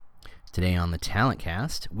Today on the Talent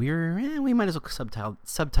Cast, we might as well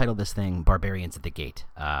subtitle this thing "Barbarians at the Gate."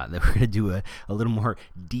 That we're going to do a little more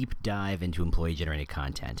deep dive into employee-generated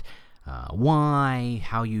content. Why,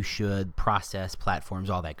 how you should, process, platforms,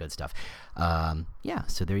 all that good stuff.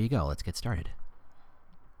 So there you go. Let's get started.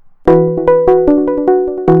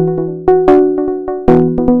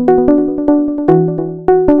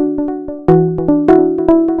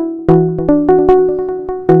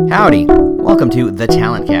 Howdy. Welcome to The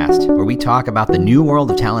Talent Cast, where we talk about the new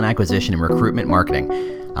world of talent acquisition and recruitment marketing.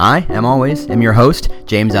 I, am your host,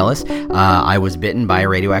 James Ellis. I was bitten by a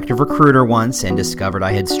radioactive recruiter once and discovered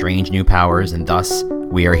I had strange new powers, and thus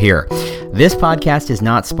we are here. This podcast is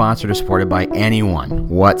not sponsored or supported by anyone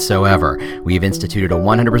whatsoever. We've instituted a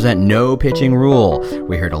 100% no pitching rule.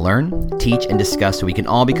 We're here to learn, teach, and discuss so we can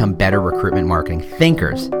all become better recruitment marketing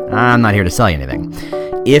thinkers. I'm not here to sell you anything.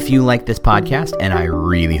 If you like this podcast, and I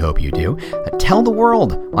really hope you do, tell the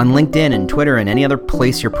world on LinkedIn and Twitter and any other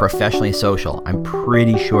place you're professionally social. I'm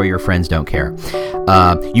pretty sure your friends don't care.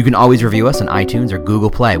 You can always review us on iTunes or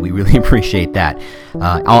Google Play. We really appreciate that.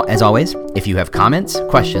 As always, if you have comments,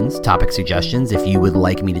 questions, topic suggestions, if you would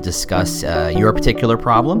like me to discuss your particular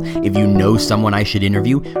problem, if you know someone I should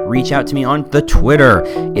interview, reach out to me on the Twitter.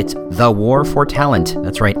 It's The War for Talent.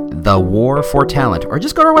 That's right, The War for Talent. Or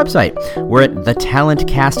just go to our website. We're at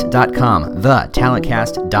thetalentcast.com,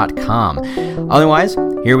 thetalentcast.com. Otherwise,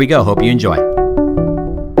 here we go. Hope you enjoy.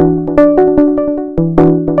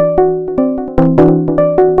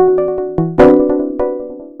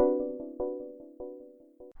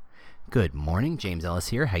 Good morning, James Ellis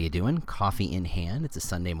here. How you doing? Coffee in hand. It's a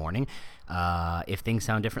Sunday morning. If things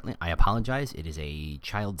sound differently, I apologize. It is a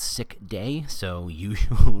child sick day, so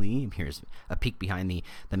usually, here's a peek behind the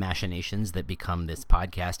machinations that become this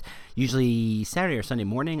podcast. Usually Saturday or Sunday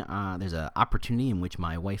morning, there's an opportunity in which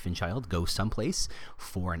my wife and child go someplace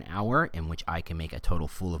for an hour in which I can make a total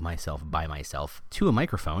fool of myself by myself to a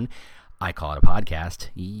microphone. I call it a podcast.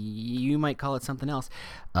 You might call it something else.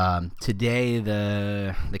 Today,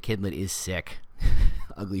 the kidlet is sick.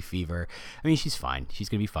 Ugly fever. I mean, she's fine. She's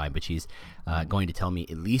going to be fine, but she's going to tell me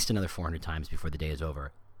at least another 400 times before the day is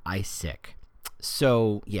over, I sick.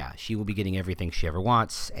 So, yeah, she will be getting everything she ever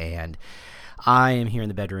wants, and I am here in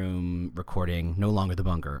the bedroom recording, no longer the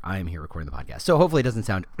bunker. I am here recording the podcast. So hopefully it doesn't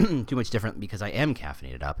sound too much different because I am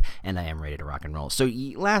caffeinated up and I am ready to rock and roll. So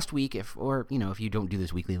last week, if you don't do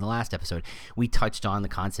this weekly, in the last episode, we touched on the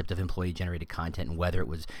concept of employee-generated content and whether it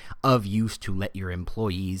was of use to let your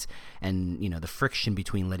employees and, the friction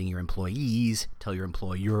between letting your employees tell your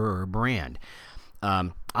employer or brand.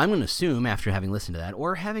 I'm going to assume, after having listened to that,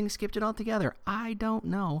 or having skipped it altogether, I don't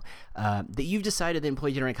know, that you've decided that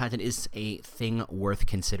employee-generated content is a thing worth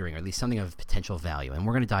considering, or at least something of potential value. And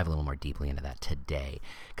we're going to dive a little more deeply into that today.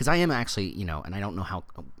 Because I am actually, and I don't know how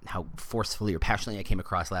forcefully or passionately I came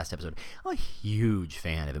across last episode, I'm a huge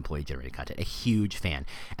fan of employee-generated content, a huge fan.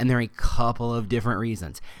 And there are a couple of different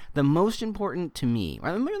reasons. The most important to me,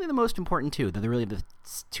 or really the most important too, they're really the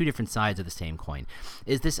two different sides of the same coin,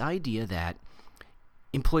 is this idea that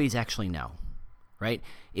employees actually know, right?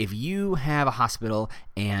 If you have a hospital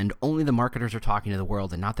and only the marketers are talking to the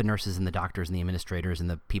world and not the nurses and the doctors and the administrators and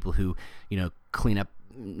the people who, clean up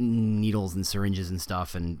needles and syringes and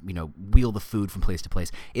stuff and, wheel the food from place to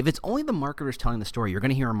place. If it's only the marketers telling the story, you're going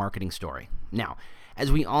to hear a marketing story. Now,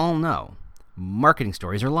 as we all know, marketing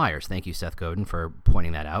stories are liars. Thank you, Seth Godin, for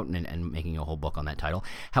pointing that out and making a whole book on that title.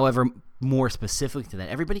 However, more specifically to that,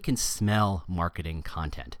 everybody can smell marketing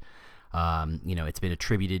content. It's been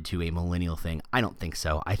attributed to a millennial thing. I don't think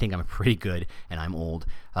so. I think I'm pretty good, and I'm old,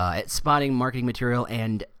 at spotting marketing material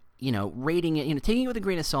and, rating it, taking it with a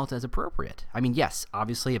grain of salt as appropriate. I mean, yes,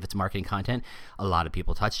 obviously, if it's marketing content, a lot of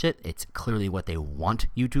people touched it. It's clearly what they want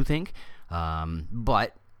you to think,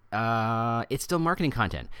 but it's still marketing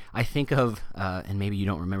content. I think of, and maybe you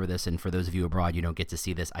don't remember this, and for those of you abroad, you don't get to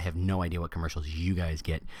see this. I have no idea what commercials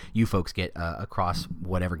you folks get across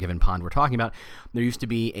whatever given pond we're talking about. There used to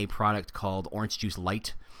be a product called Orange Juice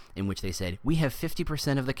Light, in which they said, we have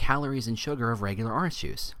 50% of the calories and sugar of regular orange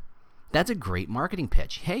juice. That's a great marketing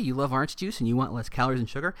pitch. Hey, you love orange juice and you want less calories and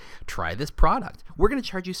sugar? Try this product. We're going to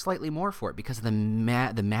charge you slightly more for it because of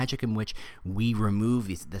the magic in which we remove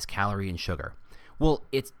this calorie and sugar. Well,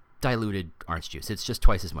 it's diluted orange juice. It's just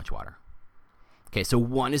twice as much water. Okay, so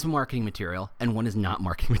one is marketing material and one is not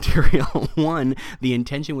marketing material. One, the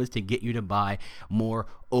intention was to get you to buy more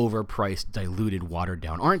overpriced, diluted,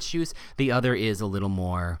 watered-down orange juice. The other is a little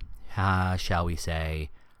more, shall we say,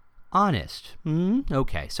 honest.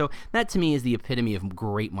 Okay, so that to me is the epitome of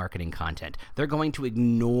great marketing content. They're going to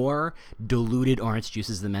ignore diluted orange juice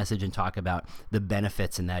as the message and talk about the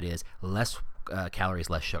benefits, and that is less calories,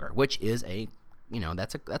 less sugar, which is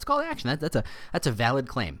that's called action. That's a valid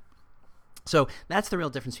claim. So that's the real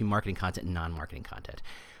difference between marketing content and non-marketing content.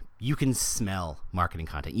 You can smell marketing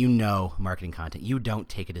content. You know marketing content. You don't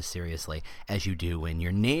take it as seriously as you do when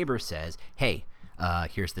your neighbor says, hey,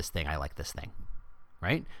 here's this thing. I like this thing,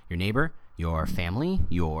 right? Your neighbor, your family,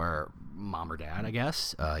 your mom or dad, I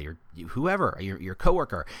guess, whoever, your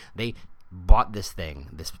coworker, they bought this thing,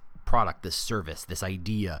 this product, this service, this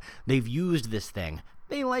idea. They've used this thing.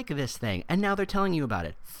 They like this thing, and now they're telling you about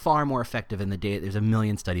it. Far more effective in the data. There's a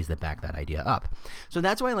million studies that back that idea up. So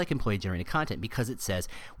that's why I like employee-generated content, because it says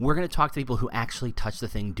we're going to talk to people who actually touch the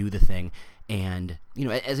thing, do the thing, and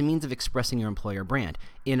as a means of expressing your employer brand.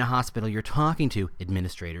 In a hospital, you're talking to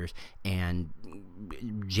administrators and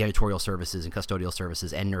janitorial services and custodial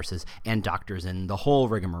services and nurses and doctors and the whole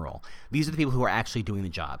rigmarole. These are the people who are actually doing the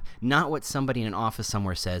job, not what somebody in an office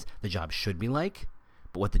somewhere says the job should be like,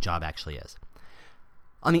 but what the job actually is.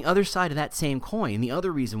 On the other side of that same coin, the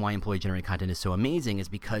other reason why employee-generated content is so amazing is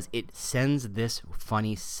because it sends this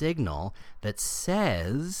funny signal that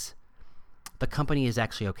says the company is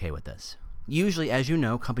actually okay with this. Usually, as you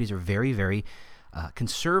know, companies are very, very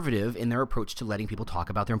conservative in their approach to letting people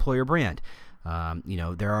talk about their employer brand.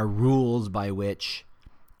 There are rules by which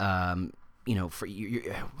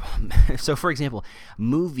so for example,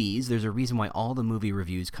 movies, there's a reason why all the movie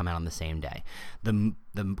reviews come out on the same day. The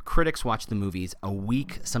critics watch the movies a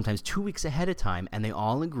week, sometimes 2 weeks ahead of time, and they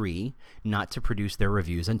all agree not to produce their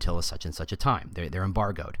reviews until a such and such a time. They're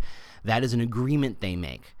embargoed. That is an agreement they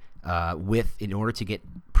make in order to get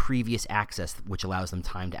previous access, which allows them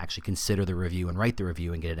time to actually consider the review and write the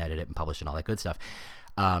review and get it edited and published and all that good stuff.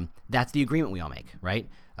 That's the agreement we all make, right?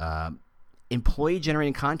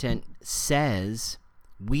 Employee-generated content says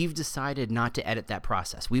we've decided not to edit that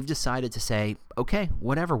process. We've decided to say, okay,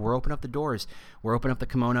 whatever, we're opening up the doors. We're opening up the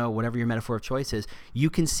kimono, whatever your metaphor of choice is. You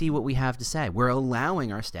can see what we have to say. We're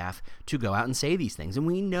allowing our staff to go out and say these things. And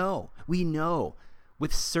we know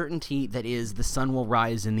with certainty that is the sun will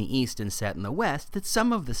rise in the east and set in the west, that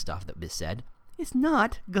some of the stuff that is said is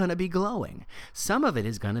not going to be glowing. Some of it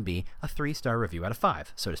is going to be a 3-star review out of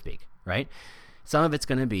 5, so to speak, right? Some of it's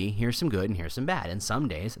going to be, here's some good and here's some bad. And some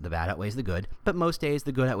days, the bad outweighs the good, but most days,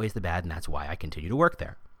 the good outweighs the bad, and that's why I continue to work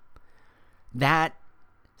there. That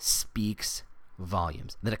speaks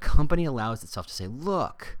volumes. That a company allows itself to say,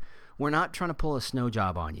 look, we're not trying to pull a snow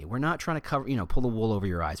job on you. We're not trying to pull the wool over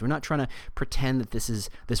your eyes. We're not trying to pretend that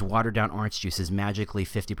this watered-down orange juice is magically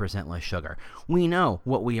 50% less sugar. We know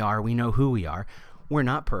what we are. We know who we are. We're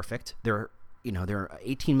not perfect. There are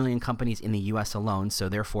 18 million companies in the U.S. alone, so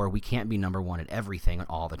therefore we can't be number one at everything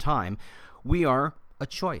all the time. We are a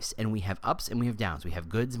choice, and we have ups and we have downs. We have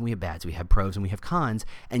goods and we have bads. We have pros and we have cons,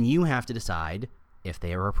 and you have to decide if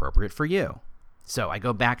they are appropriate for you. So I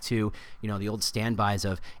go back to, the old standbys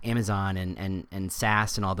of Amazon and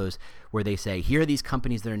SaaS and all those where they say, here are these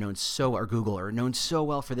companies that are known or Google are known so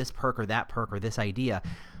well for this perk or this idea.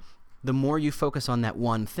 The more you focus on that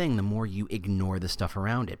one thing, the more you ignore the stuff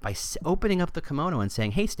around it. By opening up the kimono and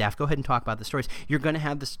saying, hey, staff, go ahead and talk about the stories, you're going to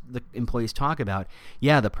have the employees talk about,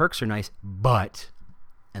 yeah, the perks are nice, but,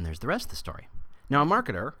 and there's the rest of the story. Now, a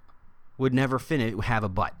marketer would never have a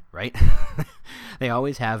but, right? They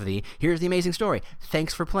always have here's the amazing story.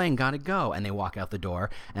 Thanks for playing, gotta go. And they walk out the door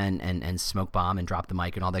and smoke bomb and drop the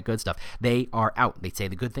mic and all that good stuff. They are out. They say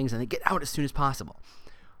the good things and they get out as soon as possible.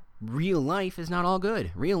 Real life is not all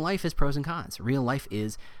good. Real life is pros and cons. Real life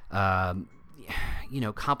is,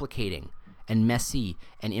 complicating and messy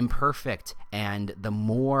and imperfect. And the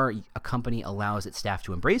more a company allows its staff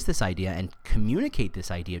to embrace this idea and communicate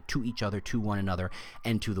this idea to each other, to one another,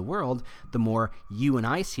 and to the world, the more you and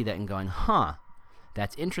I see that and going,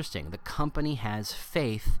 that's interesting. The company has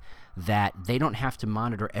faith that they don't have to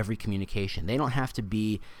monitor every communication. They don't have to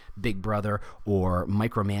be Big Brother or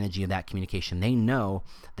micromanaging that communication. They know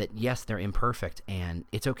that, yes, they're imperfect, and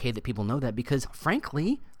it's okay that people know that because,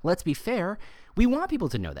 frankly, let's be fair, we want people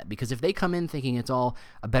to know that because if they come in thinking it's all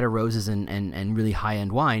a bed of roses and really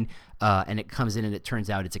high-end wine, and it comes in and it turns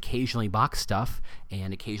out it's occasionally box stuff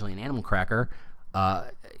and occasionally an animal cracker,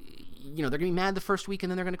 they're going to be mad the first week and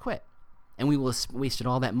then they're going to quit. And we will have wasted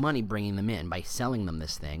all that money bringing them in by selling them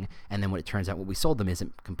this thing, and then when it turns out what we sold them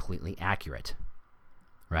isn't completely accurate,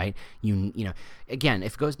 right? Again,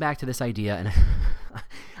 if it goes back to this idea, and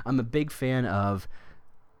I'm a big fan of,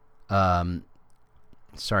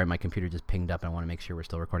 sorry, my computer just pinged up, and I want to make sure we're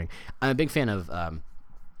still recording. I'm a big fan of a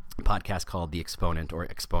podcast called The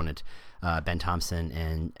Exponent, Ben Thompson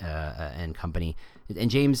and company And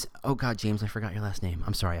James, oh God, James, I forgot your last name.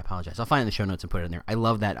 I'm sorry, I apologize. I'll find it in the show notes and put it in there. I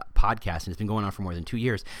love that podcast, and it's been going on for more than 2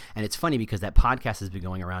 years. And it's funny because that podcast has been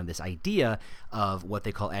going around this idea of what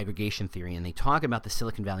they call aggregation theory, and they talk about the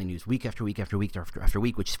Silicon Valley news week after week after week after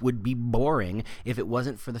week, which would be boring if it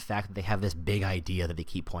wasn't for the fact that they have this big idea that they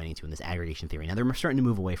keep pointing to in this aggregation theory. Now, they're starting to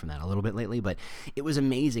move away from that a little bit lately, but it was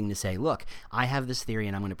amazing to say, look, I have this theory,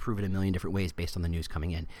 and I'm going to prove it a million different ways based on the news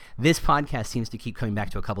coming in. This podcast seems to keep coming back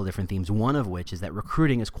to a couple different themes, one of which is that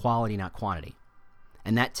recruiting is quality, not quantity.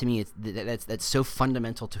 And that, to me, that's so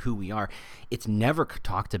fundamental to who we are. It's never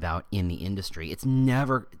talked about in the industry. It's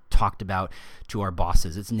never talked about to our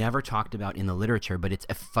bosses. It's never talked about in the literature, but it's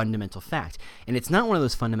a fundamental fact. And it's not one of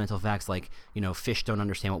those fundamental facts like, fish don't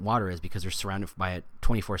understand what water is because they're surrounded by it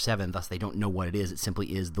 24/7, thus they don't know what it is. It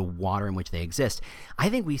simply is the water in which they exist. I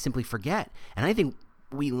think we simply forget. And I think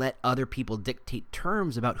we let other people dictate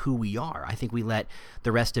terms about who we are. I think we let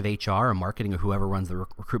the rest of HR or marketing or whoever runs the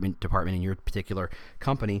recruitment department in your particular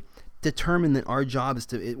company determine that our job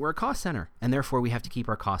is we're a cost center, and therefore we have to keep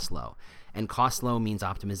our costs low. And cost low means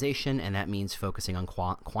optimization, and that means focusing on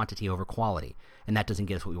quantity over quality. And that doesn't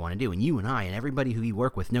get us what we want to do. And you and I and everybody who we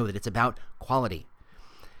work with know that it's about quality.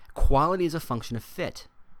 Quality is a function of fit.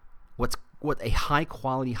 What a high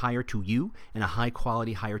quality hire to you and a high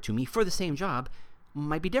quality hire to me for the same job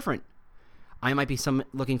might be different. I might be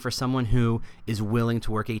looking for someone who is willing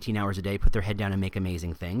to work 18 hours a day, put their head down and make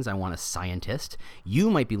amazing things. I want a scientist. You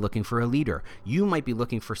might be looking for a leader. You might be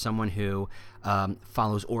looking for someone who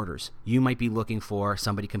follows orders. You might be looking for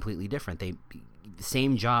somebody completely different.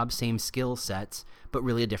 Same job, same skill sets, but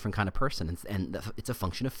really a different kind of person. And it's a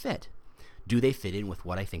function of fit. Do they fit in with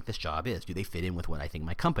what I think this job is? Do they fit in with what I think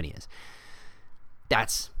my company is?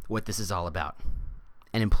 That's what this is all about.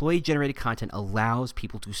 And employee-generated content allows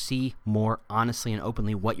people to see more honestly and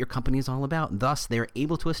openly what your company is all about. Thus, they're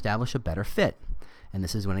able to establish a better fit. And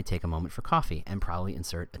this is when I take a moment for coffee and probably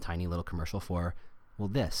insert a tiny little commercial for,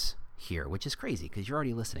 this here, which is crazy because you're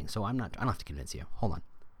already listening. So I don't have to convince you. Hold on.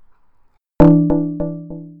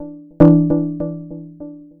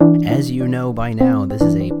 As you know by now, this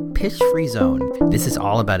is a pitch-free zone. This is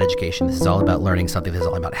all about education. This is all about learning something. This is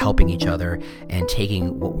all about helping each other and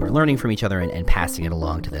taking what we're learning from each other and passing it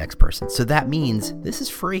along to the next person. So that means this is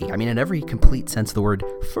free. I mean, in every complete sense of the word,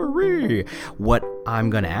 free. What I'm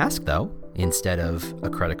going to ask, though, instead of a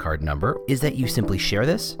credit card number, is that you simply share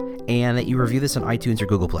this and that you review this on iTunes or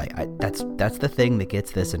Google Play. That's the thing that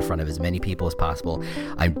gets this in front of as many people as possible.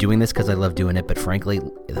 I'm doing this because I love doing it, but frankly,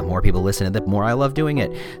 the more people listen to it, the more I love doing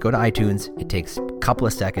it. Go to iTunes. It takes a couple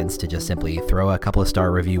of seconds to just simply throw a couple of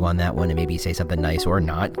star review on that one and maybe say something nice or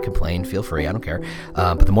not. Complain, feel free. I don't care.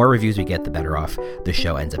 But the more reviews we get, the better off the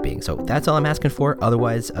show ends up being. So that's all I'm asking for.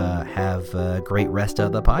 Otherwise, have a great rest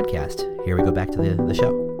of the podcast. Here we go back to the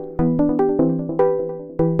show.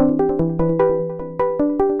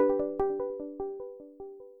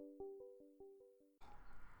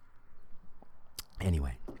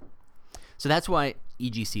 Anyway, so that's why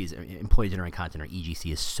EGC employee-generated content, or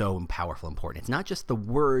EGC, is so powerful and important. It's not just the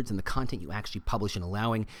words and the content you actually publish and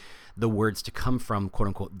allowing the words to come from,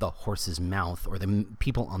 quote-unquote, the horse's mouth or the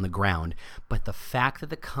people on the ground, but the fact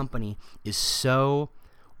that the company is so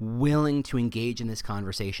willing to engage in this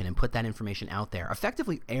conversation and put that information out there,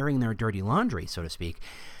 effectively airing their dirty laundry, so to speak,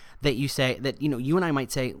 that you say that, you and I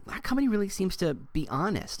might say, that company really seems to be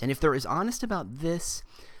honest. And if they're as honest about this,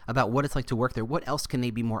 about what it's like to work there, what else can they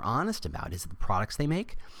be more honest about? Is it the products they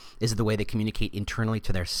make? Is it the way they communicate internally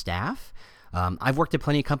to their staff? I've worked at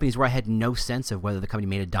plenty of companies where I had no sense of whether the company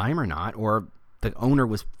made a dime or not, or the owner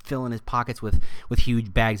was filling his pockets with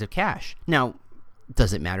huge bags of cash. Now,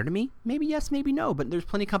 does it matter to me? Maybe yes, maybe no, but there's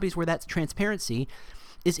plenty of companies where that transparency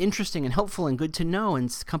is interesting and helpful and good to know,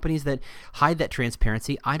 and companies that hide that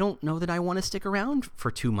transparency, I don't know that I want to stick around for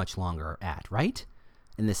too much longer at, right?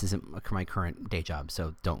 And this isn't my current day job,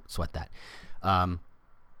 so don't sweat that.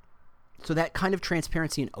 So that kind of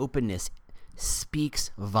transparency and openness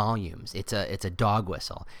speaks volumes. It's a dog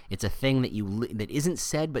whistle. It's a thing that isn't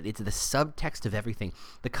said, but it's the subtext of everything.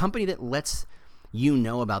 The company that lets you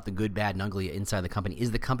know about the good, bad, and ugly inside the company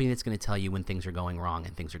is the company that's going to tell you when things are going wrong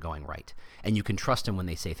and things are going right. And you can trust them when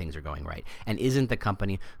they say things are going right. And isn't the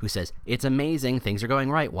company who says, it's amazing, things are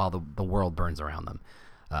going right, while the world burns around them.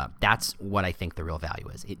 That's what I think the real value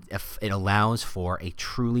is. It allows for a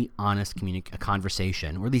truly honest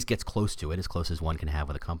conversation, or at least gets close to it, as close as one can have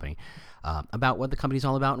with a company, about what the company's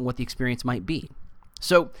all about and what the experience might be.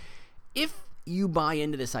 So if you buy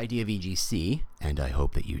into this idea of EGC, and I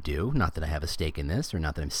hope that you do, not that I have a stake in this, or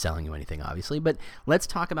not that I'm selling you anything, obviously, but let's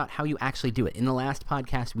talk about how you actually do it. In the last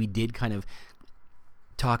podcast, we did kind of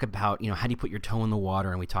talk about, how do you put your toe in the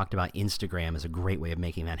water, and we talked about Instagram as a great way of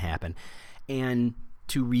making that happen. And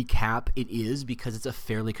to recap, it is, because it's a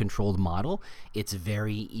fairly controlled model, it's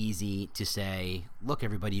very easy to say, look,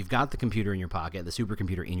 everybody, you've got the computer in your pocket, the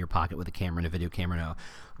supercomputer in your pocket with a camera and a video camera and a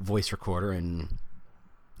voice recorder and,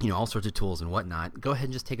 all sorts of tools and whatnot. Go ahead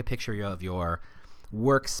and just take a picture of your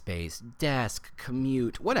workspace, desk,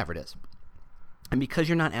 commute, whatever it is. And because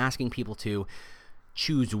you're not asking people to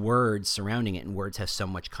choose words surrounding it, and words have so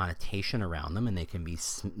much connotation around them, and they can be,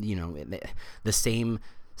 the same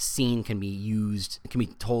scene can be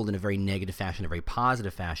told in a very negative fashion, a very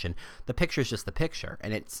positive fashion. The picture is just the picture,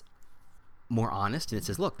 and it's more honest, and it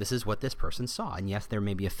says, look, this is what this person saw. And yes, there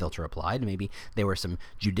may be a filter applied, maybe there were some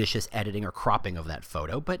judicious editing or cropping of that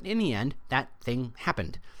photo, but in the end, that thing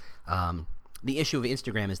happened. The issue of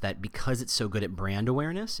Instagram is that because it's so good at brand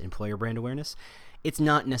awareness, employer brand awareness, it's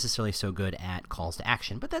not necessarily so good at calls to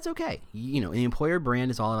action, but that's okay. The employer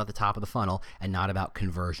brand is all about the top of the funnel and not about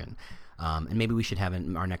conversion. And maybe we should have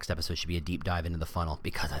our next episode should be a deep dive into the funnel,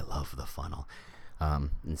 because I love the funnel.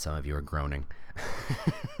 And some of you are groaning.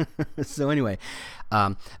 So anyway,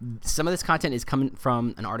 some of this content is coming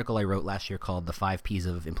from an article I wrote last year called The 5 Ps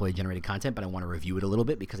of Employee-Generated Content, but I want to review it a little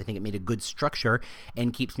bit because I think it made a good structure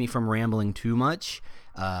and keeps me from rambling too much.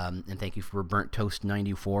 And thank you for Burnt Toast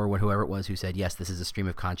 94, whoever it was, who said, yes, this is a stream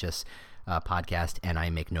of conscious podcast, and I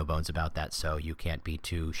make no bones about that, so you can't be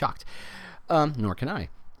too shocked. Nor can I.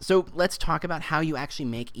 So let's talk about how you actually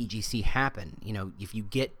make EGC happen. If you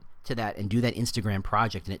get to that and do that Instagram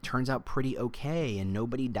project and it turns out pretty okay and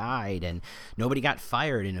nobody died and nobody got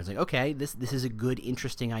fired, and it's like, okay, this is a good,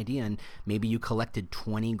 interesting idea, and maybe you collected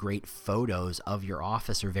 20 great photos of your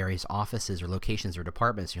office or various offices or locations or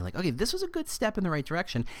departments, and you're like, okay, this was a good step in the right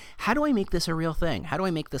direction. How do I make this a real thing? How do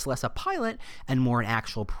I make this less a pilot and more an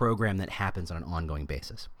actual program that happens on an ongoing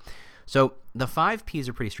basis? So the 5 Ps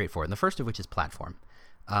are pretty straightforward, and the first of which is platform.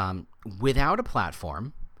 Without a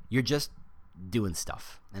platform, you're just doing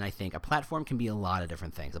stuff. And I think a platform can be a lot of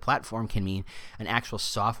different things. A platform can mean an actual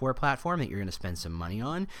software platform that you're going to spend some money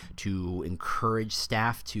on to encourage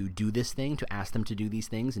staff to do this thing, to ask them to do these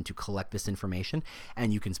things, and to collect this information.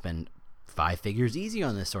 And you can spend 5 figures easy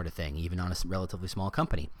on this sort of thing, even on a relatively small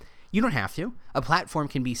company. You don't have to. A platform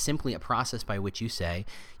can be simply a process by which you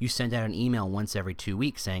send out an email once every 2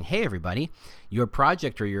 weeks saying, hey, everybody, your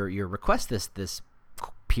project or your request this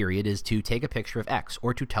period is to take a picture of X,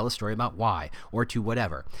 or to tell a story about Y, or to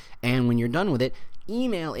whatever. And when you're done with it,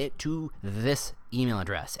 email it to this email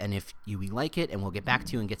address. And if we like it, and we'll get back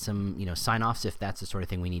to you and get some sign-offs if that's the sort of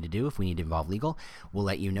thing we need to do. If we need to involve legal, we'll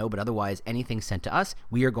let you know. But otherwise, anything sent to us,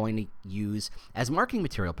 we are going to use as marketing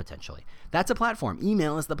material potentially. That's a platform.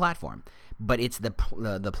 Email is the platform. But it's the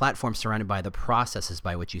platform surrounded by the processes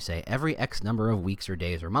by which you say, every X number of weeks or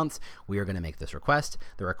days or months, we are going to make this request.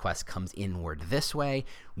 The request comes inward this way.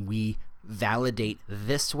 We validate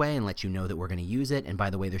this way and let you know that we're going to use it. And by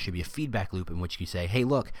the way, there should be a feedback loop in which you say, hey,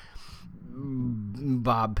 look,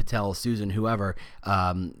 Bob, Patel, Susan, whoever,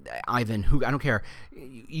 Ivan, I don't care.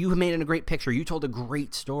 You made it a great picture. You told a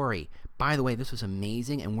great story. By the way, this was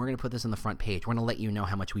amazing, and we're going to put this on the front page. We're going to let you know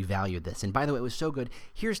how much we valued this. And by the way, it was so good.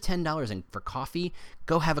 Here's $10, and for coffee,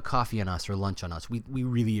 go have a coffee on us or lunch on us. We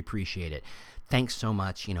really appreciate it. Thanks so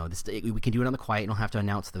much. We can do it on the quiet. You don't have to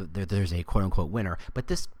announce there's a quote-unquote winner. But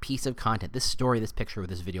this piece of content, this story, this picture,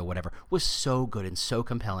 this video, whatever, was so good and so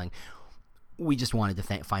compelling. We just wanted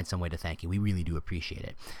to find some way to thank you. We really do appreciate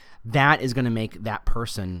it. That is going to make that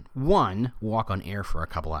person, 1, walk on air for a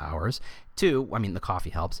couple of hours. 2, the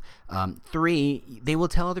coffee helps. 3, they will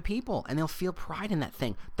tell other people, and they'll feel pride in that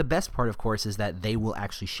thing. The best part, of course, is that they will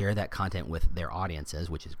actually share that content with their audiences,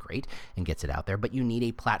 which is great and gets it out there. But you need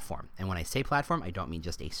a platform. And when I say platform, I don't mean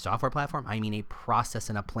just a software platform. I mean a process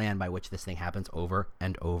and a plan by which this thing happens over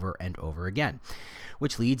and over and over again,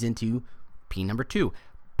 which leads into P number 2,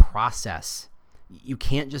 process. You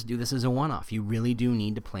can't just do this as a one-off. You really do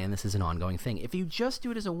need to plan this as an ongoing thing. If you just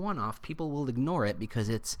do it as a one-off, people will ignore it because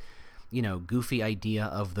it's, goofy idea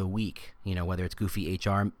of the week, whether it's goofy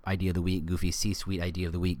HR idea of the week, goofy C-suite idea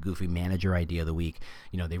of the week, goofy manager idea of the week.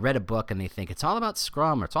 They read a book and they think it's all about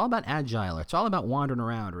Scrum, or it's all about Agile, or it's all about wandering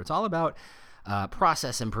around, or it's all about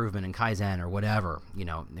process improvement and Kaizen or whatever. They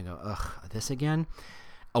go, ugh, this again?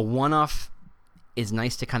 A one-off is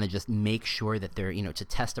nice to kind of just make sure that they're, to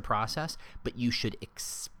test a process, but you should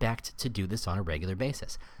expect to do this on a regular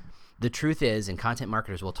basis. The truth is, and content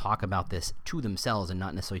marketers will talk about this to themselves and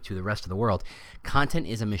not necessarily to the rest of the world, content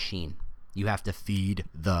is a machine. You have to feed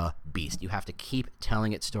the beast. You have to keep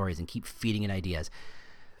telling it stories and keep feeding it ideas.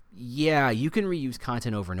 Yeah, you can reuse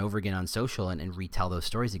content over and over again on social and retell those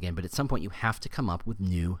stories again, but at some point you have to come up with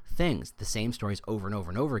new things. The same stories over and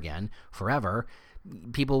over and over again forever,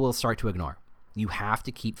 people will start to ignore. You have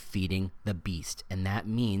to keep feeding the beast, and that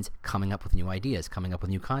means coming up with new ideas, coming up with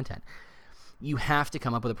new content. You have to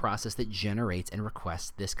come up with a process that generates and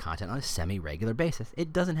requests this content on a semi-regular basis.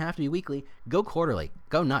 It doesn't have to be weekly. Go quarterly.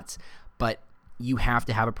 Go nuts. But you have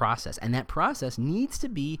to have a process, and that process needs to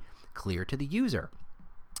be clear to the user.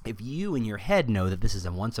 If you in your head know that this is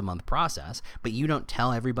a once-a-month process, but you don't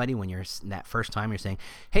tell everybody when you're that first time you're saying,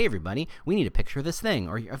 hey, everybody, we need a picture of this thing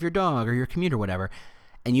or of your dog or your commute or whatever,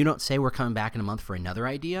 and you don't say we're coming back in a month for another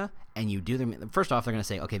idea, and you do them, first off, they're going to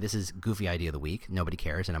say, okay, this is goofy idea of the week. Nobody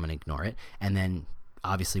cares, and I'm going to ignore it. And then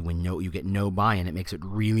obviously when you get no buy-in, it makes it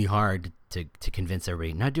really hard to convince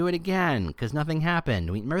everybody, now do it again, because nothing happened.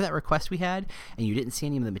 Remember that request we had, and you didn't see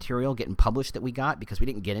any of the material getting published that we got because we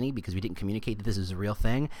didn't get any, because we didn't communicate that this is a real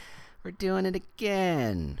thing? We're doing it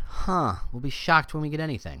again. We'll be shocked when we get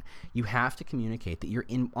anything. You have to communicate that you're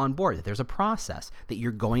on board, that there's a process, that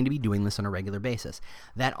you're going to be doing this on a regular basis.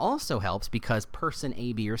 That also helps because person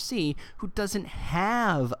A, B, or C, who doesn't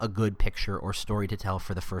have a good picture or story to tell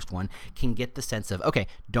for the first one, can get the sense of, okay,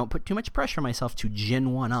 don't put too much pressure on myself to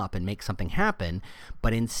gin one up and make something happen,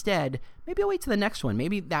 but instead, maybe I'll wait to the next one.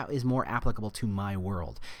 Maybe that is more applicable to my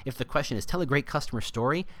world. If the question is tell a great customer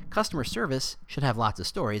story, customer service should have lots of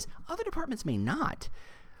stories. Other departments may not.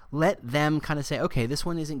 Let them kind of say, okay, this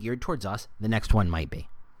one isn't geared towards us. The next one might be.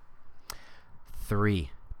 3,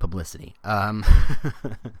 publicity. I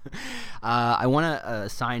want to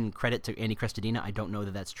assign credit to Andy Crestodina. I don't know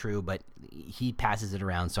that that's true, but he passes it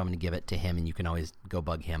around, so I'm going to give it to him, and you can always go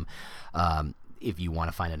bug him if you want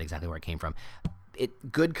to find out exactly where it came from.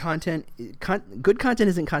 Good content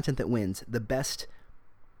isn't content that wins. The best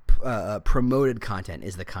promoted content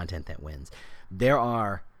is the content that wins. There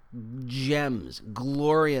are gems,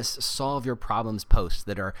 glorious solve your problems posts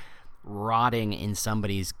that are rotting in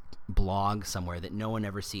somebody's blog somewhere that no one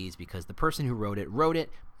ever sees because the person who wrote it,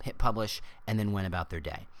 hit publish, and then went about their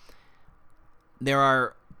day. There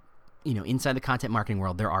are, inside the content marketing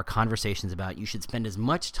world, there are conversations about you should spend as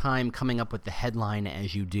much time coming up with the headline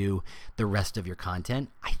as you do the rest of your content.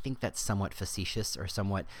 I think that's somewhat facetious or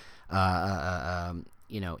somewhat,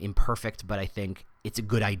 imperfect, but I think it's a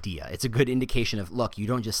good idea. It's a good indication of, look, you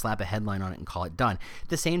don't just slap a headline on it and call it done. At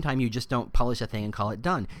the same time, you just don't publish a thing and call it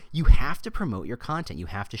done. You have to promote your content. You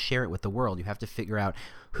have to share it with the world. You have to figure out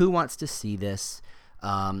who wants to see this.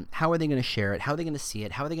 How are they going to share it? How are they going to see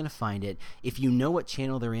it? How are they going to find it? If you know what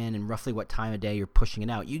channel they're in and roughly what time of day you're pushing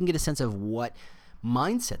it out, you can get a sense of what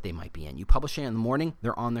mindset they might be in. You publish it in the morning,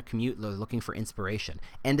 they're on their commute, they're looking for inspiration.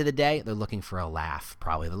 End of the day, they're looking for a laugh,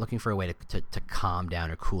 probably. They're looking for a way to calm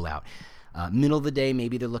down or cool out. Middle of the day,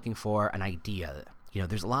 maybe they're looking for an idea.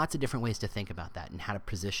 There's lots of different ways to think about that and how to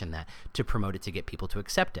position that to promote it to get people to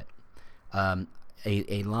accept it.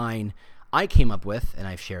 A line I came up with, and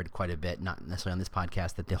I've shared quite a bit, not necessarily on this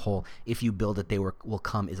podcast, that the whole "if you build it, they will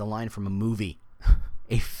come" is a line from a movie,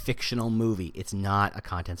 a fictional movie. It's not a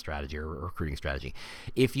content strategy or a recruiting strategy.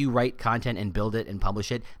 If you write content and build it and publish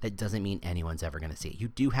it, that doesn't mean anyone's ever going to see it. You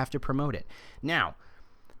do have to promote it. Now,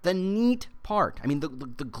 the neat part,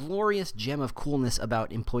 the glorious gem of coolness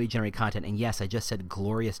about employee-generated content, and yes, I just said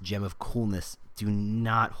glorious gem of coolness. Do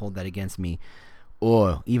not hold that against me.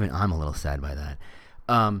 Oh, even I'm a little sad by that.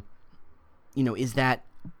 Is that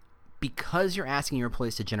because you're asking your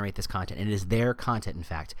employees to generate this content, and it is their content, in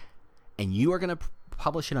fact, and you are going to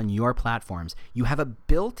publish it on your platforms, you have a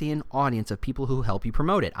built-in audience of people who help you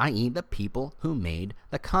promote it, i.e. the people who made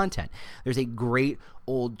the content. There's a great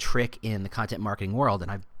old trick in the content marketing world, and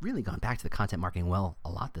I've really gone back to the content marketing well a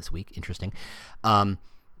lot this week. Interesting. And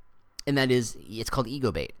that is, it's called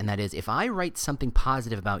ego bait. And that is, if I write something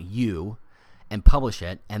positive about you and publish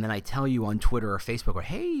it, and then I tell you on Twitter or Facebook, or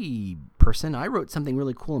hey, person, I wrote something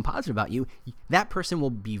really cool and positive about you, that person will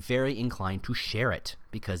be very inclined to share it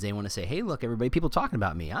because they want to say, hey, look, everybody, people talking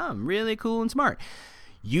about me. I'm really cool and smart.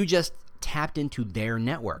 You just tapped into their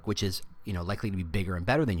network, which is likely to be bigger and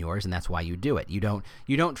better than yours, and that's why you do it. You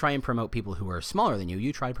don't try and promote people who are smaller than you.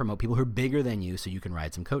 You try to promote people who are bigger than you so you can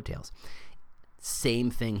ride some coattails. Same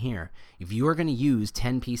thing here. If you are going to use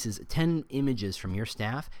 10 images from your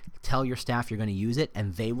staff, tell your staff you're going to use it,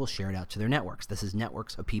 and they will share it out to their networks. This is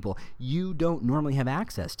networks of people you don't normally have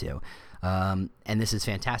access to. And this is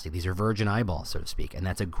fantastic. These are virgin eyeballs, so to speak, and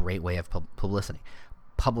that's a great way of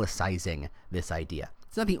publicizing this idea.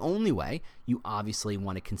 It's not the only way. You obviously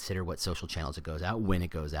want to consider what social channels it goes out, when it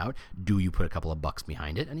goes out. Do you put a couple of bucks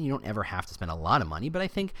behind it? And you don't ever have to spend a lot of money, but I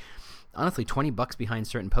think honestly, $20 behind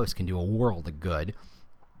certain posts can do a world of good.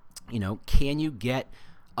 Can you get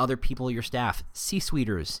other people, your staff,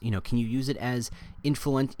 C-suiters, can you use it as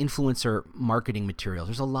influencer marketing materials?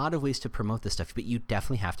 There's a lot of ways to promote this stuff, but you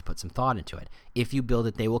definitely have to put some thought into it. If you build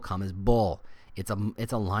it, they will come as bull. It's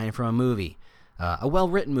a line from a movie, a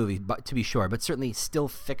well-written movie, but to be sure, but certainly still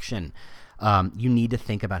fiction. You need to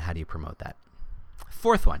think about how do you promote that.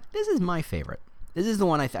 Fourth one, this is my favorite. This is the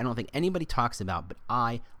one I don't think anybody talks about, but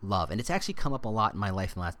I love. And it's actually come up a lot in my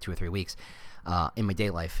life in the last 2 or 3 weeks, in my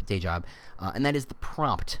day job, and that is the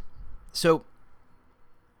prompt. So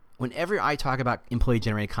whenever I talk about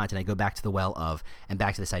employee-generated content, I go back to the well of, and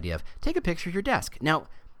back to this idea of, take a picture of your desk. Now,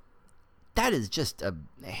 that is just a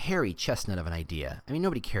hairy chestnut of an idea. I mean,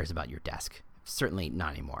 nobody cares about your desk. Certainly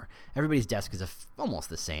not anymore. Everybody's desk is almost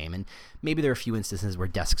the same, and maybe there are a few instances where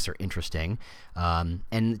desks are interesting. And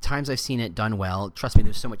the times I've seen it done well, trust me,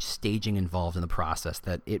 there's so much staging involved in the process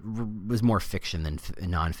that it was more fiction than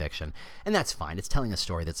nonfiction. And that's fine. It's telling a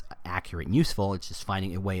story that's accurate and useful. It's just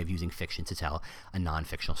finding a way of using fiction to tell a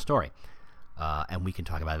non-fictional story. And we can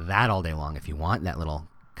talk about that all day long if you want, that little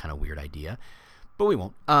kind of weird idea. But we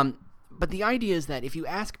won't. But the idea is that if you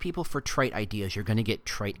ask people for trite ideas, you're going to get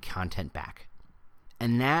trite content back.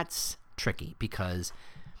 And that's tricky because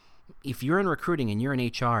if you're in recruiting and you're in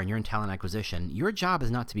HR and you're in talent acquisition, your job is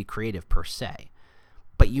not to be creative per se,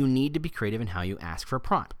 but you need to be creative in how you ask for a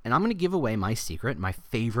prompt. And I'm going to give away my secret, my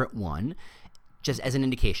favorite one, just as an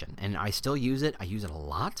indication. And I still use it. I use it a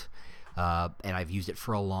lot, and I've used it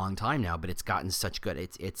for a long time now, but it's gotten such good.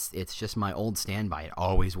 It's just my old standby. It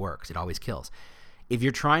always works. It always kills. If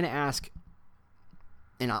you're trying to ask,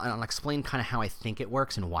 and I'll explain kind of how I think it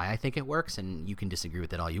works and why I think it works, and you can disagree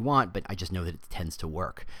with it all you want, but I just know that it tends to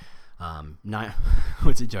work.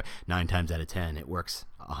 What's a joke? 9 times out of 10, it works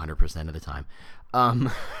 100% of the time.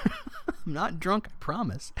 I'm not drunk, I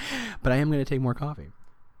promise, but I am going to take more coffee.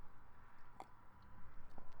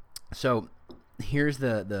 So here's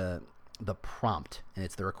the prompt, and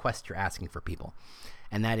it's the request you're asking for people.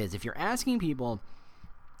 And that is, if you're asking people,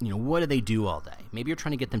 what do they do all day? Maybe you're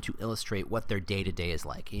trying to get them to illustrate what their day-to-day is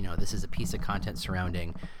like. This is a piece of content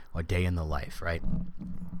surrounding a day in the life, right?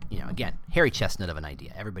 Again, hairy chestnut of an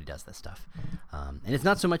idea. Everybody does this stuff. And it's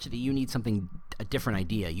not so much that you need a different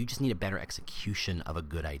idea. You just need a better execution of a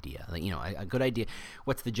good idea. A good idea.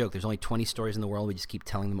 What's the joke? There's only 20 stories in the world. We just keep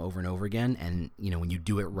telling them over and over again. And, when you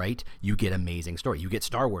do it right, you get amazing story. You get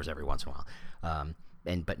Star Wars every once in a while.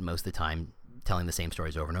 But most of the time, telling the same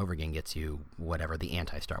stories over and over again gets you whatever the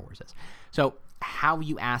anti-Star Wars is. So how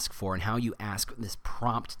you ask for and how you ask this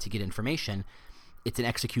prompt to get information, it's an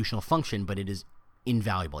executional function, but it is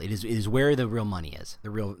invaluable. It is where the real money is,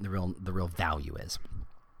 the real value is.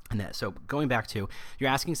 And so going back to,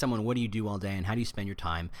 you're asking someone, what do you do all day and how do you spend your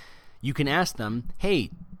time? You can ask them,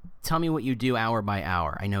 hey, tell me what you do hour by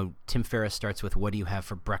hour. I know Tim Ferriss starts with, what do you have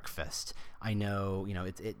for breakfast? I know,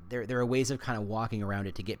 there are ways of kind of walking around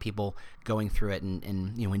it to get people going through it.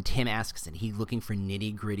 And when Tim asks it, he's looking for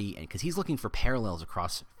nitty gritty, and because he's looking for parallels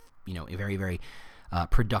across, a very, very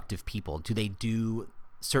productive people. Do they do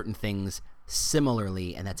certain things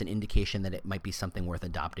similarly? And that's an indication that it might be something worth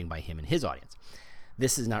adopting by him and his audience.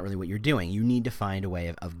 This is not really what you're doing. You need to find a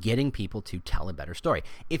way of getting people to tell a better story.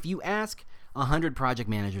 If you ask 100 project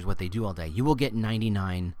managers what they do all day, you will get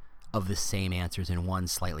 99 of the same answers and one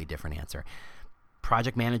slightly different answer.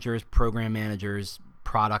 Project managers, program managers,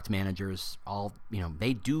 product managers, all,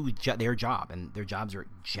 they do their job, and their jobs are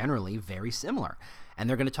generally very similar, and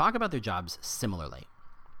they're going to talk about their jobs similarly.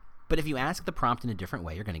 But if you ask the prompt in a different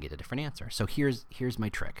way, you're going to get a different answer. So here's my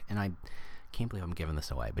trick, and I can't believe I'm giving this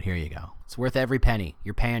away, but here you go. It's worth every penny.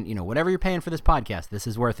 You're paying, whatever you're paying for this podcast, this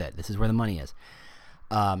is worth it. This is where the money is.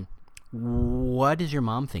 What does your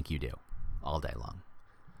mom think you do all day long?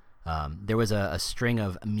 There was a string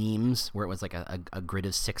of memes where it was like a grid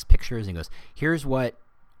of 6 pictures, and goes, here's what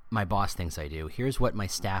my boss thinks I do. Here's what my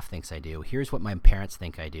staff thinks I do. Here's what my parents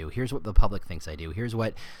think I do. Here's what the public thinks I do. Here's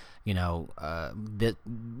what, the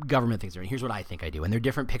government thinks I do. Here's what I think I do. And they're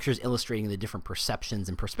different pictures illustrating the different perceptions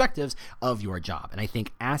and perspectives of your job. And I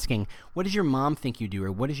think asking, what does your mom think you do,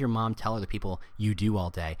 or what does your mom tell other people you do all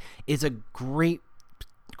day, is a great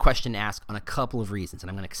question to ask on a couple of reasons, and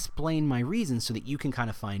I'm going to explain my reasons so that you can kind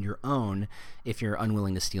of find your own if you're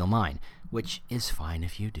unwilling to steal mine, which is fine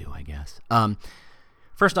if you do, I guess.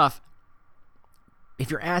 First off, if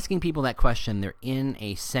you're asking people that question, they're in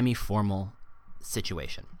a semi-formal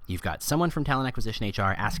situation. You've got someone from talent acquisition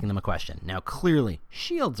HR asking them a question. Now, clearly,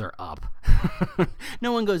 shields are up.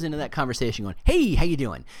 No one goes into that conversation going, hey, how you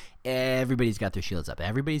doing? Everybody's got their shields up.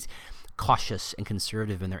 Everybody's cautious and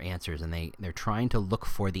conservative in their answers, and they're trying to look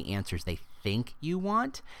for the answers they think you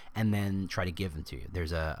want and then try to give them to you.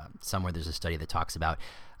 There's a study that talks about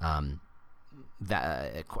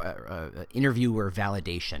interviewer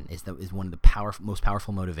validation is one of the most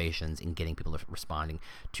powerful motivations in getting people to responding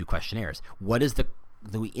to questionnaires. What does the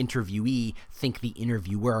interviewee think the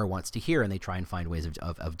interviewer wants to hear, and they try and find ways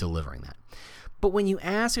of delivering that. But when you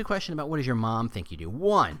ask a question about what does your mom think you do,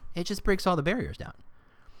 one, it just breaks all the barriers down.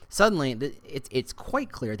 Suddenly, it's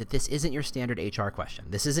quite clear that this isn't your standard HR question.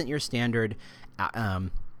 This isn't your standard,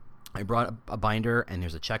 I brought a binder and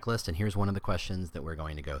there's a checklist and here's one of the questions that we're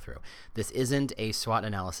going to go through. This isn't a SWOT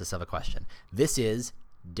analysis of a question. This is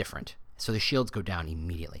different. So the shields go down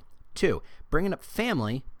immediately. 2, bringing up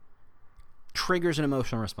family triggers an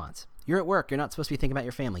emotional response. You're at work. You're not supposed to be thinking about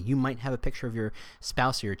your family. You might have a picture of your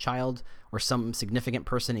spouse or your child or some significant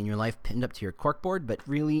person in your life pinned up to your corkboard, but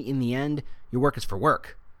really, in the end, your work is for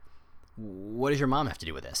work. What does your mom have to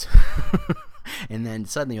do with this? And then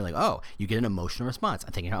suddenly you're like, oh, you get an emotional response.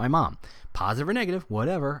 I'm thinking about my mom. Positive or negative,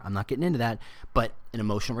 whatever. I'm not getting into that. But an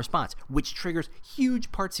emotional response, which triggers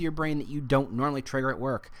huge parts of your brain that you don't normally trigger at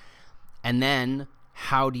work. And then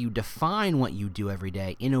how do you define what you do every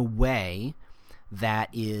day in a way that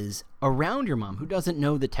is around your mom, who doesn't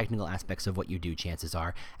know the technical aspects of what you do, chances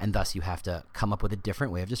are, and thus you have to come up with a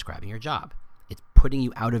different way of describing your job. It's putting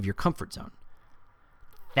you out of your comfort zone.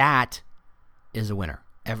 That is a winner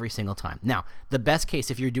every single time. Now, the best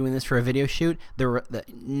case, if you're doing this for a video shoot, the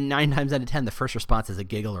 9 times out of 10, the first response is a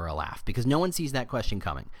giggle or a laugh, because no one sees that question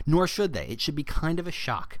coming, nor should they. It should be kind of a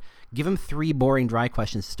shock. Give them 3 boring, dry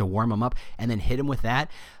questions just to warm them up, and then hit them with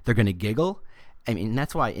that. They're going to giggle. I mean,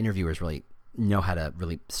 that's why interviewers really know how to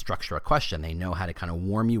really structure a question. They know how to kind of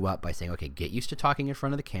warm you up by saying, okay, get used to talking in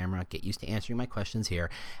front of the camera, get used to answering my questions here,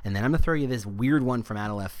 and then I'm going to throw you this weird one from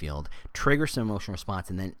out of left field, trigger some emotional response,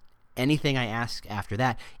 and then anything I ask after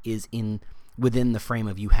that is within the frame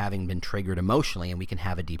of you having been triggered emotionally, and we can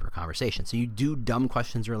have a deeper conversation. So you do dumb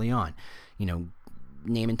questions early on. You know,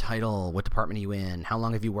 name and title, what department are you in, how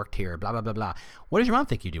long have you worked here, blah, blah, blah, blah. What does your mom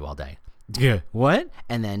think you do all day? Yeah. What?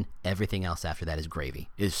 And then everything else after that is gravy.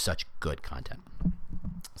 It is such good content.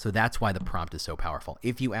 So that's why the prompt is so powerful.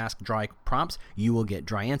 If you ask dry prompts, you will get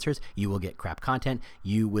dry answers. You will get crap content.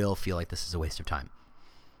 You will feel like this is a waste of time.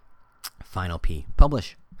 Final P,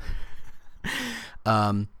 publish.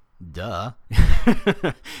 Duh.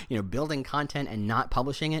 Building content and not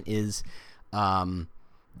publishing it is, I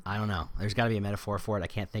don't know. There's got to be a metaphor for it. I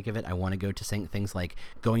can't think of it. I want to go to things like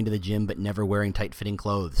going to the gym but never wearing tight-fitting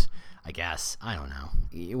clothes, I guess. I don't know.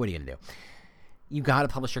 What are you going to do? You got to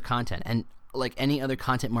publish your content. And like any other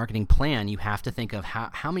content marketing plan, you have to think of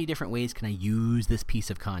how many different ways can I use this piece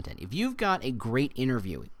of content. If you've got a great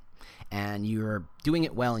interview and you're doing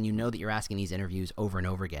it well and you know that you're asking these interviews over and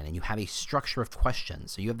over again and you have a structure of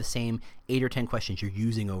questions, so you have the same 8 or 10 questions you're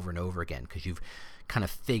using over and over again because you've kind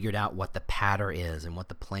of figured out what the pattern is and what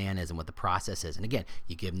the plan is and what the process is. And again,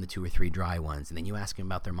 you give them the 2 or 3 dry ones, and then you ask them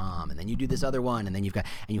about their mom, and then you do this other one, and then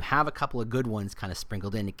you have a couple of good ones kind of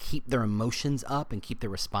sprinkled in to keep their emotions up and keep their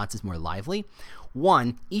responses more lively.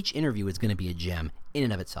 1, each interview is going to be a gem in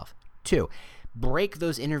and of itself. 2, break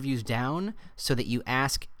those interviews down so that you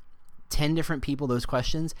ask 10 different people those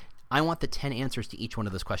questions. I want the 10 answers to each one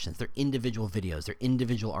of those questions. They're individual videos, they're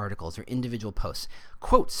individual articles, they're individual posts.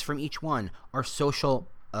 Quotes from each one are social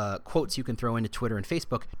quotes you can throw into Twitter and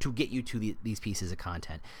Facebook to get you to these pieces of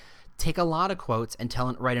content. Take a lot of quotes and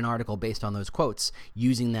write an article based on those quotes,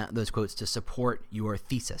 using those quotes to support your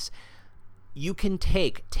thesis. You can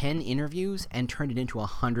take 10 interviews and turn it into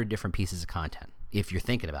 100 different pieces of content. If you're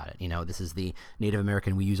thinking about it, this is the Native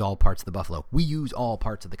American, we use all parts of the buffalo. We use all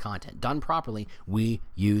parts of the content. Done properly, we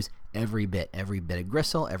use every bit of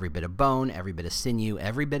gristle, every bit of bone, every bit of sinew,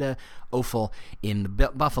 every bit of offal in the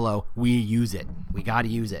buffalo. We use it. We got to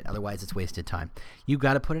use it. Otherwise, it's wasted time. You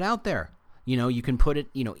got to put it out there. You can put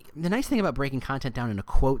it, the nice thing about breaking content down into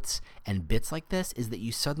quotes and bits like this is that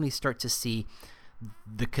you suddenly start to see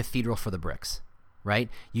the cathedral for the bricks, right?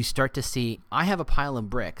 You start to see, I have a pile of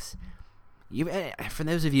bricks. For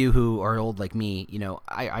those of you who are old like me,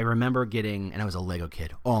 I remember getting, and I was a Lego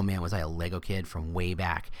kid. Oh man, was I a Lego kid from way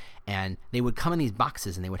back. And they would come in these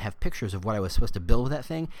boxes and they would have pictures of what I was supposed to build with that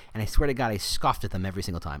thing. And I swear to God, I scoffed at them every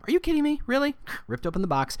single time. Are you kidding me? Really? Ripped open the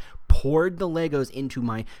box, poured the Legos into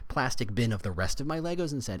my plastic bin of the rest of my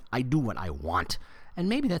Legos and said, I do what I want. And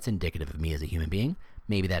maybe that's indicative of me as a human being.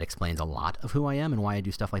 Maybe that explains a lot of who I am and why I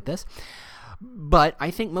do stuff like this. But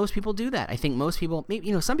I think most people do that. I think most people,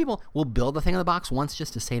 maybe, some people will build the thing in the box once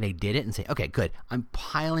just to say they did it and say, okay, good, I'm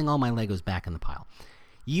piling all my Legos back in the pile.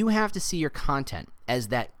 You have to see your content as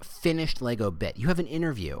that finished Lego bit. You have an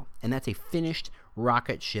interview, and that's a finished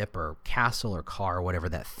rocket ship or castle or car or whatever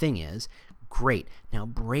that thing is. Great. Now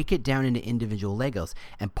break it down into individual Legos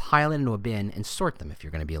and pile it into a bin and sort them if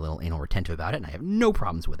you're going to be a little anal retentive about it. And I have no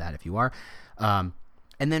problems with that if you are. And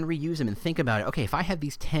then reuse them and think about it. Okay, if I have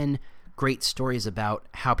these 10 great stories about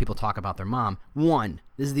how people talk about their mom. 1,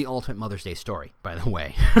 this is the ultimate Mother's Day story, by the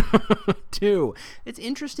way. 2, it's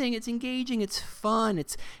interesting, it's engaging, it's fun,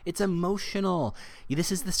 it's emotional.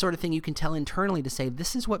 This is the sort of thing you can tell internally to say,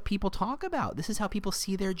 this is what people talk about. This is how people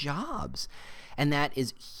see their jobs. And that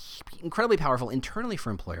is incredibly powerful internally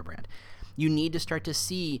for employer brand. You need to start to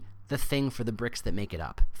see the thing for the bricks that make it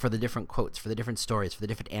up, for the different quotes, for the different stories, for the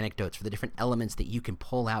different anecdotes, for the different elements that you can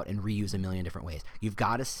pull out and reuse a million different ways. You've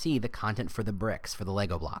got to see the content for the bricks, for the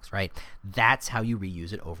Lego blocks, right? That's how you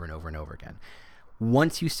reuse it over and over and over again.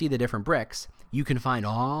 Once you see the different bricks, you can find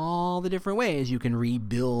all the different ways you can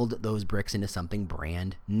rebuild those bricks into something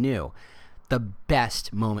brand new. The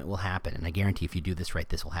best moment will happen, and I guarantee if you do this right,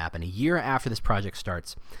 this will happen. A year after this project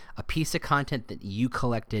starts, a piece of content that you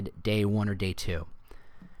collected day 1 or day 2,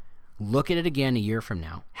 look at it again a year from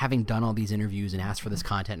now, having done all these interviews and asked for this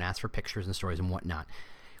content and asked for pictures and stories and whatnot.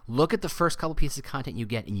 Look at the first couple pieces of content you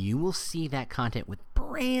get, and you will see that content with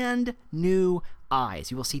brand new eyes.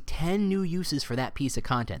 You will see 10 new uses for that piece of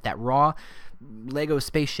content. That raw Lego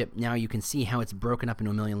spaceship, now you can see how it's broken up into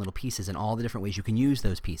a million little pieces and all the different ways you can use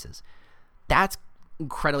those pieces. That's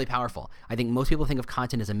incredibly powerful. I think most people think of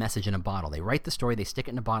content as a message in a bottle. They write the story, they stick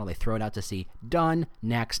it in a bottle, they throw it out to sea. Done.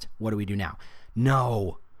 Next. What do we do now?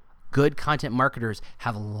 No. Good content marketers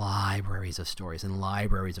have libraries of stories and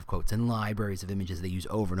libraries of quotes and libraries of images they use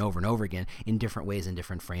over and over and over again in different ways, in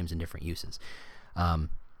different frames, and different uses.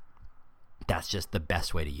 That's just the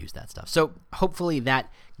best way to use that stuff. So hopefully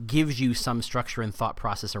that gives you some structure and thought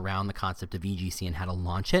process around the concept of EGC and how to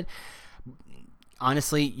launch it.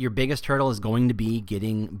 Honestly, your biggest hurdle is going to be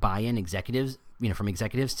getting buy-in from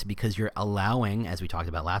executives because you're allowing, as we talked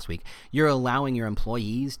about last week, you're allowing your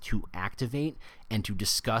employees to activate and to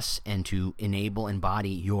discuss and to enable, embody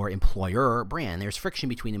your employer brand. There's friction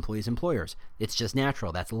between employees and employers. It's just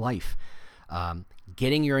natural. That's life.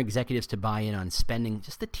 Getting your executives to buy in on spending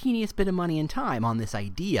just the teeniest bit of money and time on this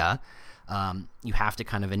idea, you have to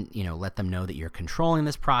kind of, let them know that you're controlling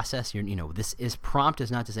this process. This is prompt is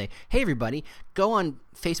not to say, hey, everybody, go on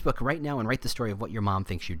Facebook right now and write the story of what your mom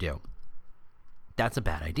thinks you do. That's a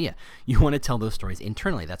bad idea. You want to tell those stories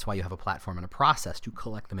internally. That's why you have a platform and a process to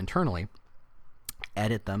collect them internally,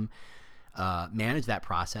 edit them, manage that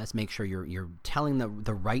process, make sure you're telling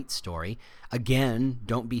the right story. Again,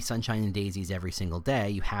 don't be sunshine and daisies every single day.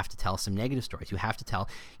 You have to tell some negative stories. You have to tell,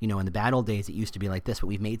 in the bad old days it used to be like this, but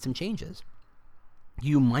we've made some changes.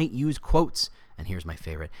 You might use quotes, and here's my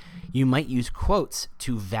favorite. You might use quotes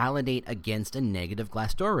to validate against a negative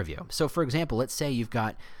Glassdoor review. So for example, let's say you've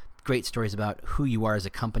got great stories about who you are as a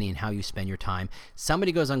company and how you spend your time.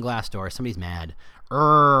 Somebody goes on Glassdoor, somebody's mad.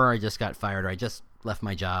 I just got fired, or I just left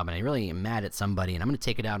my job, and I really am mad at somebody, and I'm going to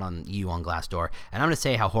take it out on you on Glassdoor, and I'm going to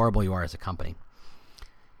say how horrible you are as a company.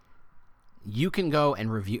 You can go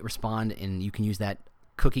and respond, and you can use that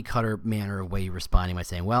cookie cutter manner of way you're responding by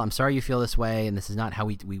saying, well, I'm sorry you feel this way, and this is not how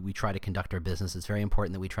we try to conduct our business. It's very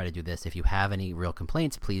important that we try to do this. If you have any real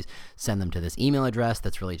complaints, please send them to this email address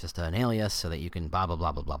that's really just an alias so that you can blah, blah,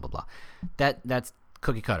 blah, blah, blah, blah, blah. That's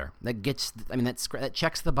cookie cutter. That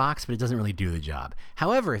checks the box, but it doesn't really do the job.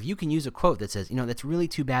 However, if you can use a quote that says, that's really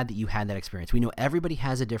too bad that you had that experience. We know everybody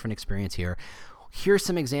has a different experience here. Here's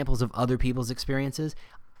some examples of other people's experiences.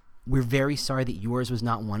 We're very sorry that yours was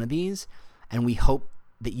not one of these, and we hope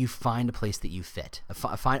that you find a place that you fit.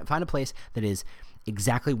 Find a place that is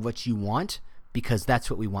exactly what you want, because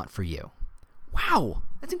that's what we want for you. Wow,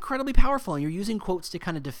 that's incredibly powerful. And you're using quotes to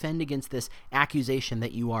kind of defend against this accusation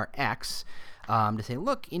that you are X, to say,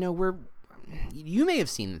 look, you may have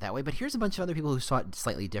seen it that way, but here's a bunch of other people who saw it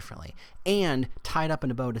slightly differently, and tied up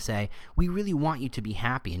in a bow to say, we really want you to be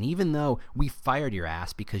happy. And even though we fired your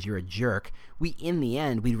ass because you're a jerk, in the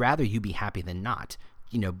end, we'd rather you be happy than not.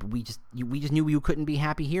 We just knew you couldn't be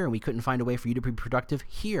happy here, and we couldn't find a way for you to be productive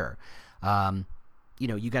here.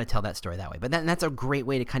 You got to tell that story that way. But that's a great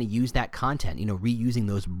way to kind of use that content, reusing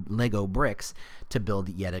those Lego bricks to build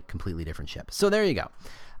yet a completely different ship. So there you go.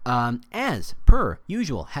 As per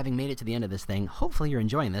usual, having made it to the end of this thing, hopefully you're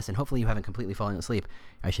enjoying this, and hopefully you haven't completely fallen asleep.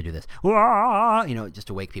 I should do this. Just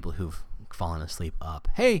to wake people who've fallen asleep up.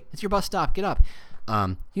 Hey, it's your bus stop. Get up.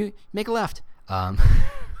 You make a left.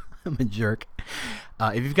 I'm a jerk.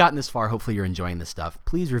 If you've gotten this far, hopefully you're enjoying this stuff.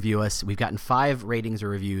 Please review us. We've gotten 5 ratings or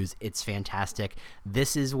reviews. It's fantastic.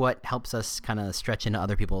 This is what helps us kind of stretch into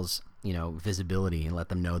other people's, visibility and let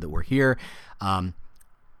them know that we're here. And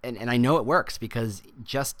I know it works, because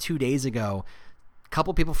just 2 days ago,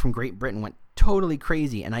 couple people from Great Britain went totally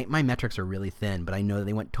crazy, and my metrics are really thin, but I know that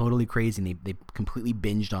they went totally crazy, and they completely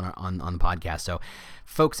binged on the podcast. So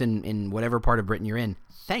folks in whatever part of Britain you're in,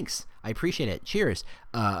 thanks. I appreciate it. Cheers.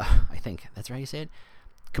 I think that's right you say it.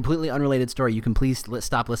 Completely unrelated story. You can please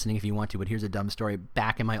stop listening if you want to, but here's a dumb story.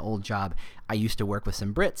 Back in my old job, I used to work with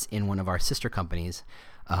some Brits in one of our sister companies,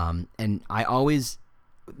 and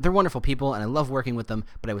they're wonderful people, and I love working with them,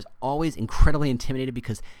 but I was always incredibly intimidated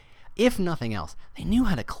because, if nothing else, they knew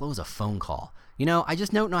how to close a phone call. I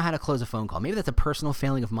just don't know how to close a phone call. Maybe that's a personal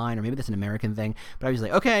failing of mine, or maybe that's an American thing, but I was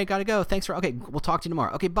like, okay, gotta go. Okay, we'll talk to you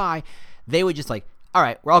tomorrow. Okay, bye. They would just like, all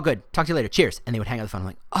right, we're all good. Talk to you later. Cheers. And they would hang up the phone. I'm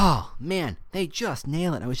like, oh, man, they just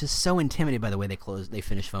nail it. I was just so intimidated by the way they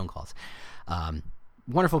finished phone calls.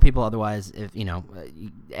 Wonderful people otherwise. If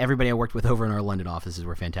everybody I worked with over in our London offices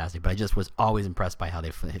were fantastic, but I just was always impressed by how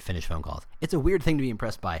they finished phone calls. It's a weird thing to be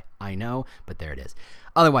impressed by, I know, but there it is.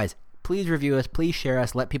 Otherwise, please review us, please share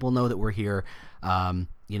us, let people know that we're here.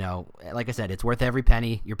 Like I said, it's worth every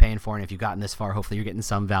penny you're paying for, and if you've gotten this far, hopefully you're getting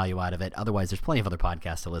some value out of it. Otherwise, there's plenty of other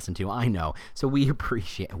podcasts to listen to, I know. So I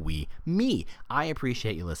appreciate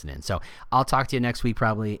you listening. So I'll talk to you next week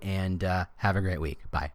probably, and have a great week. Bye.